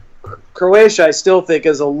think Croatia, I still think,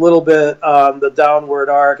 is a little bit on the downward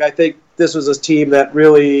arc. I think this was a team that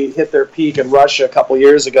really hit their peak in Russia a couple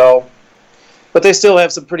years ago, but they still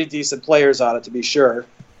have some pretty decent players on it, to be sure.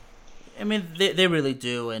 They really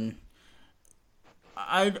do, and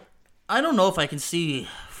I don't know if I can see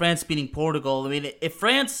France beating Portugal. If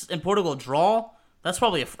France and Portugal draw, that's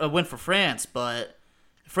probably a win for France, but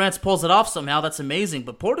if France pulls it off somehow, that's amazing.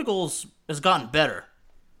 But Portugal has gotten better.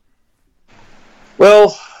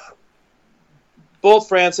 Well, both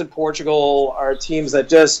France and Portugal are teams that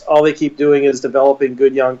just all they keep doing is developing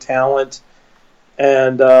good young talent.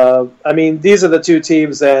 And, these are the two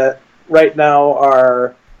teams that right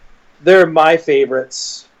now they're my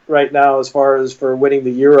favorites right now as far as for winning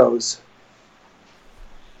the Euros.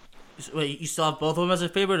 Wait, you still have both of them as a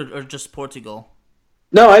favorite, or just Portugal?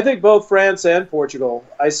 No, I think both France and Portugal.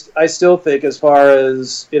 I still think, as far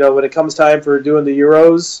as when it comes time for doing the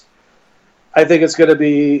Euros, I think it's going to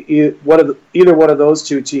be either one of those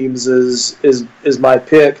two teams is my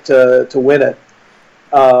pick to win it.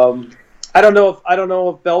 I don't know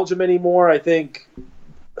if Belgium anymore. I think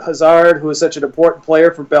Hazard, who is such an important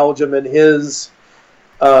player for Belgium, and his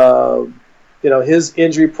his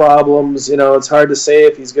injury problems, it's hard to say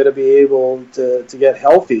if he's going to be able to get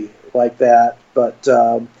healthy like that. But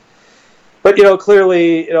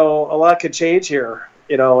clearly, a lot could change here,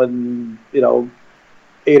 in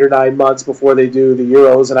 8 or 9 months before they do the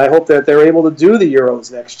Euros, and I hope that they're able to do the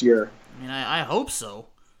Euros next year. I hope so.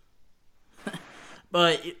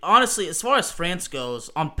 But honestly, as far as France goes,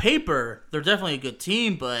 on paper, they're definitely a good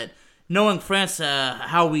team, but knowing France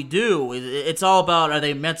how we do, it's all about, are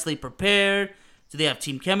they mentally prepared? Do they have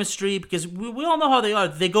team chemistry? Because we all know how they are.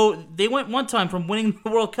 They went one time from winning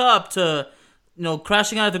the World Cup to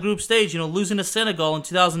crashing out of the group stage, losing to Senegal in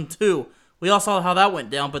 2002. We all saw how that went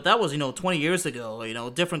down, but that was 20 years ago.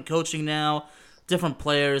 Different coaching now, different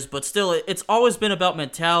players, but still, it's always been about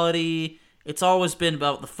mentality. It's always been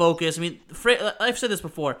about the focus. I've said this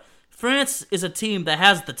before. France is a team that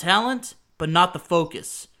has the talent, but not the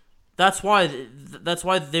focus. That's why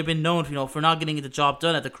they've been known, for not getting the job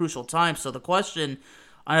done at the crucial time. So the question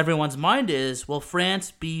on everyone's mind is, will France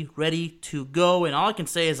be ready to go? And all I can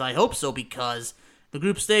say is I hope so, because the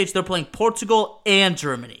group stage, they're playing Portugal and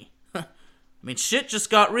Germany. Shit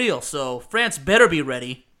just got real, so France better be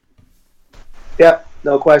ready. Yep,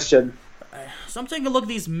 no question. So I'm taking a look at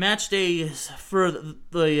these match days for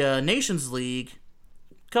the Nations League.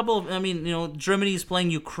 Germany's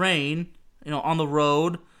playing Ukraine, on the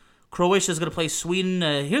road. Croatia's going to play Sweden.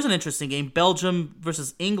 Here's an interesting game: Belgium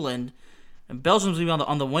versus England, and Belgium's going to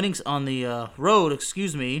be on the road.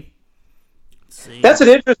 Excuse me. Let's see. That's an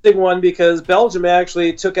interesting one because Belgium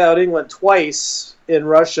actually took out England twice in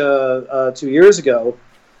Russia 2 years ago.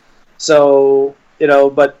 So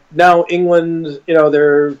but now England,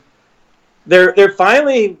 they're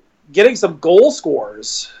finally getting some goal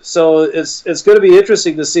scorers. So it's going to be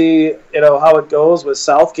interesting to see, how it goes with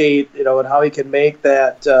Southgate, and how he can make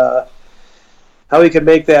that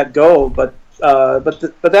go. But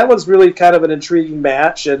that was really kind of an intriguing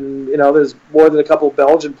match, and there's more than a couple of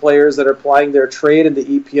Belgian players that are plying their trade in the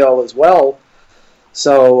EPL as well.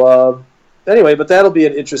 So anyway, but that'll be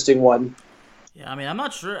an interesting one. Yeah, I mean, I'm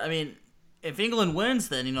not sure. I mean, if England wins,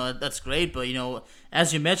 then that's great. But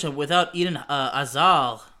as you mentioned, without Eden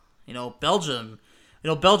Hazard, Belgium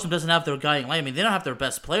doesn't have their guiding light. I mean, they don't have their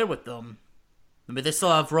best player with them. I mean, they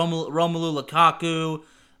still have Romelu Lukaku,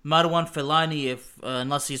 Marouane Fellaini,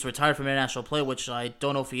 unless he's retired from international play, which I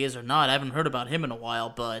don't know if he is or not. I haven't heard about him in a while.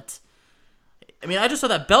 But I mean, I just saw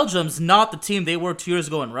that Belgium's not the team they were 2 years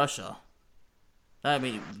ago in Russia. I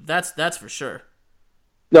mean, that's for sure.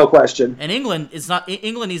 No question. And England isn't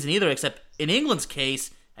either, except in England's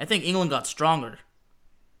case, I think England got stronger.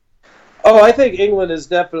 Oh, I think England is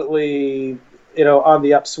definitely, on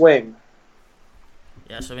the upswing.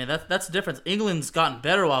 Yes, I mean, that's the difference. England's gotten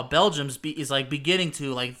better while Belgium's is beginning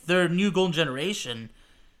to, their new golden generation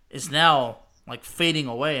is now, fading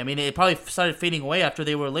away. I mean, it probably started fading away after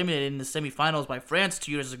they were eliminated in the semifinals by France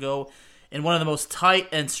 2 years ago in one of the most tight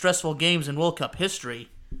and stressful games in World Cup history.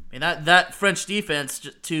 I mean, that French defense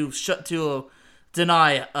to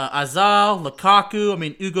deny Hazard, Lukaku, I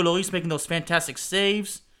mean, Hugo Lloris making those fantastic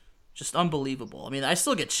saves, just unbelievable. I mean, I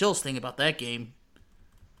still get chills thinking about that game.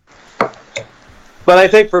 But I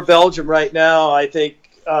think for Belgium right now, I think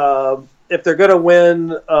if they're going to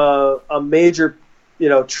win a major,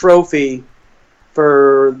 trophy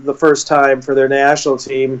for the first time for their national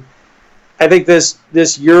team, I think this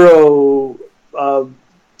Euro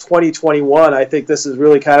 2021, I think this is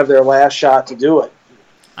really kind of their last shot to do it.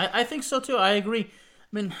 I think so too. I agree.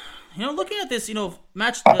 I mean, looking at this,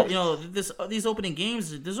 match, these opening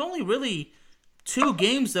games, there's only really 2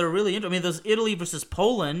 games that are really interesting. I mean, there's Italy versus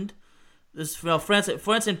Poland. There's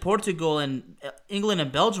France and Portugal, and England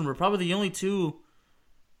and Belgium were probably the only 2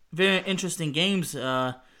 very interesting games.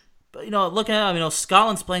 But looking at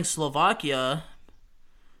Scotland's playing Slovakia.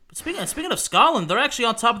 But speaking of Scotland, they're actually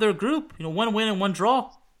on top of their group. 1 win and 1 draw.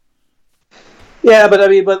 Yeah, but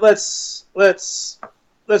let's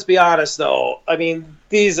be honest though. I mean,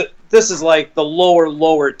 this is like the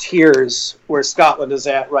lower tiers where Scotland is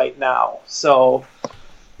at right now. So,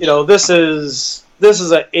 this is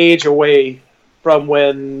an age away from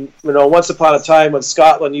when, once upon a time when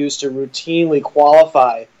Scotland used to routinely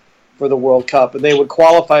qualify for the World Cup, and they would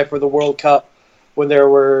qualify for the World Cup when there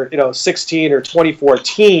were 16 or 24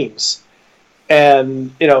 teams,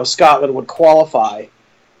 and Scotland would qualify.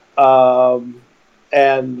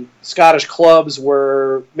 And Scottish clubs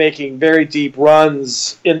were making very deep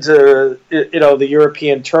runs into the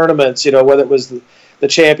European tournaments, whether it was the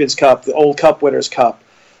Champions Cup, the old Cup Winners' Cup,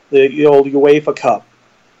 the old UEFA Cup.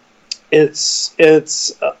 It's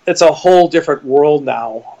a whole different world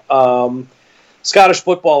now. Scottish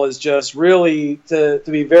football is just really, to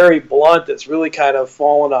be very blunt, it's really kind of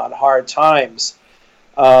fallen on hard times,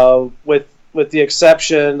 with the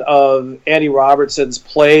exception of Andy Robertson's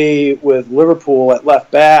play with Liverpool at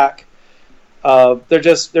left back.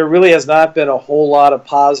 There really has not been a whole lot of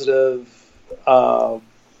positive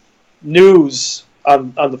news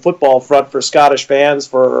on the football front for Scottish fans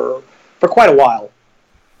for quite a while.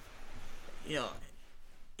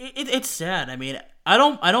 It's sad. I mean, I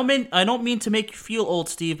don't mean to make you feel old,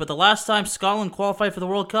 Steve, but the last time Scotland qualified for the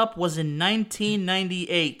World Cup was in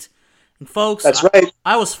 1998. And folks, that's right.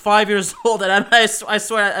 I was 5 years old, and I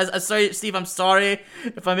swear, sorry, Steve, I'm sorry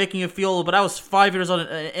if I'm making you feel old, but I was 5 years old,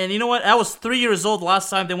 and you know what? I was 3 years old the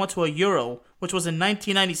last time they went to a Euro, which was in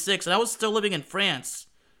 1996, and I was still living in France.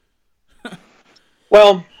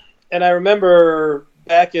 Well, and I remember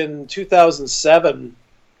back in 2007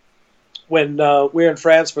 when we were in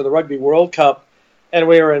France for the Rugby World Cup, and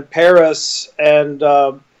we were in Paris, and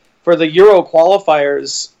for the Euro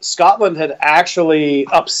qualifiers, Scotland had actually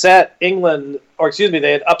upset England,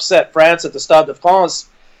 they had upset France at the Stade de France.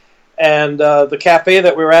 And the cafe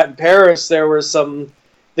that we were at in Paris, the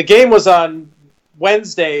game was on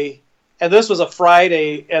Wednesday, and this was a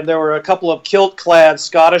Friday, and there were a couple of kilt-clad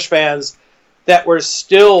Scottish fans that were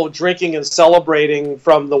still drinking and celebrating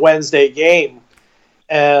from the Wednesday game.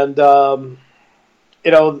 And the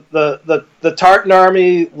Tartan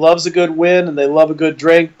Army loves a good win and they love a good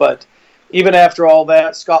drink, but even after all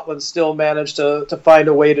that, Scotland still managed to find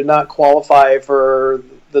a way to not qualify for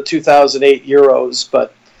the 2008 Euros.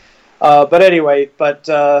 But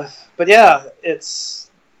yeah,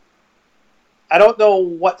 I don't know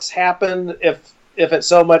what's happened, if it's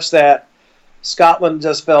so much that Scotland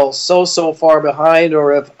just fell so far behind,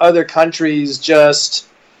 or if other countries just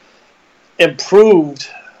improved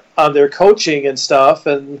on their coaching and stuff,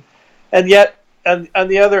 and yet, and on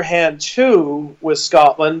the other hand, too, with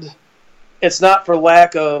Scotland, it's not for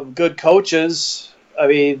lack of good coaches. I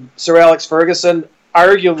mean, Sir Alex Ferguson,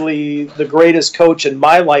 arguably the greatest coach in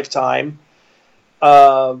my lifetime.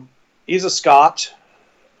 He's a Scot,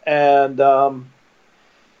 and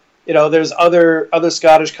there's other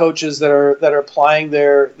Scottish coaches that are plying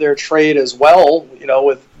their trade as well,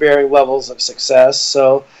 with varying levels of success.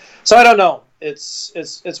 So I don't know.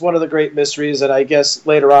 It's one of the great mysteries, and I guess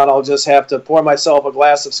later on I'll just have to pour myself a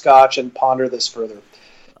glass of scotch and ponder this further.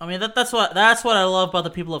 I mean, that's what I love about the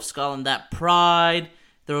people of Scotland. That pride,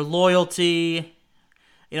 their loyalty.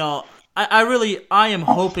 I am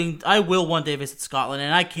hoping I will one day visit Scotland,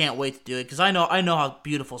 and I can't wait to do it because I know how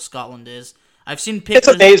beautiful Scotland is. I've seen pictures.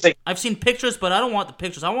 It's amazing. I've seen pictures, but I don't want the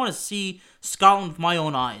pictures. I want to see Scotland with my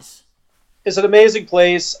own eyes. It's an amazing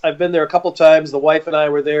place. I've been there a couple times. The wife and I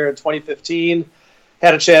were there in 2015.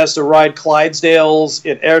 Had a chance to ride Clydesdales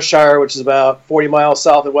in Ayrshire, which is about 40 miles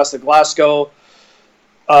south and west of Glasgow.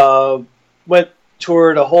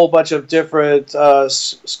 Toured a whole bunch of different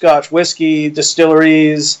Scotch whiskey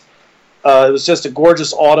distilleries. It was just a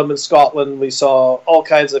gorgeous autumn in Scotland. We saw all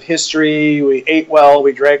kinds of history. We ate well.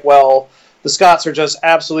 We drank well. The Scots are just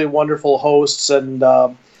absolutely wonderful hosts, and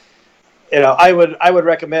I would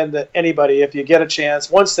recommend that anybody, if you get a chance,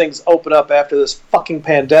 once things open up after this fucking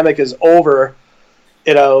pandemic is over,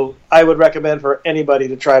 I would recommend for anybody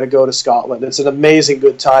to try to go to Scotland. It's an amazing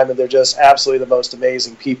good time, and they're just absolutely the most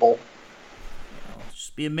amazing people. It'll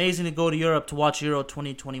just be amazing to go to Europe to watch Euro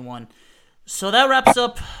 2021. So that wraps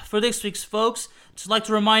up for this week's folks. Just like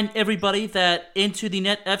to remind everybody that Into the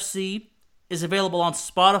Net FC is available on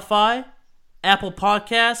Spotify, Apple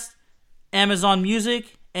Podcasts, Amazon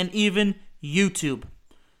Music, and even YouTube.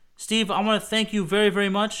 Steve, I want to thank you very, very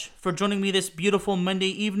much for joining me this beautiful Monday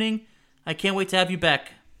evening. I can't wait to have you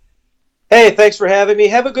back. Hey, thanks for having me.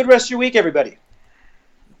 Have a good rest of your week, everybody.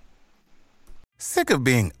 Sick of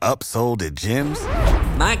being upsold at gyms?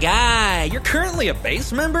 My guy, you're currently a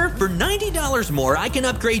base member? For $90 more, I can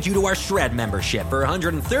upgrade you to our Shred membership. For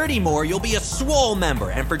 $130 more, you'll be a Swole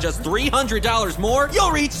member. And for just $300 more,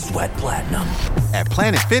 you'll reach Sweat Platinum. At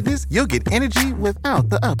Planet Fitness, you'll get energy without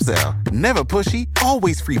the upsell. Never pushy,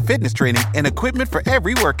 always free fitness training and equipment for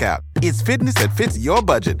every workout. It's fitness that fits your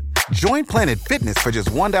budget. Join Planet Fitness for just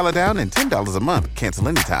 $1 down and $10 a month. Cancel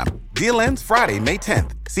anytime. Deal ends Friday, May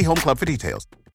 10th. See Home Club for details.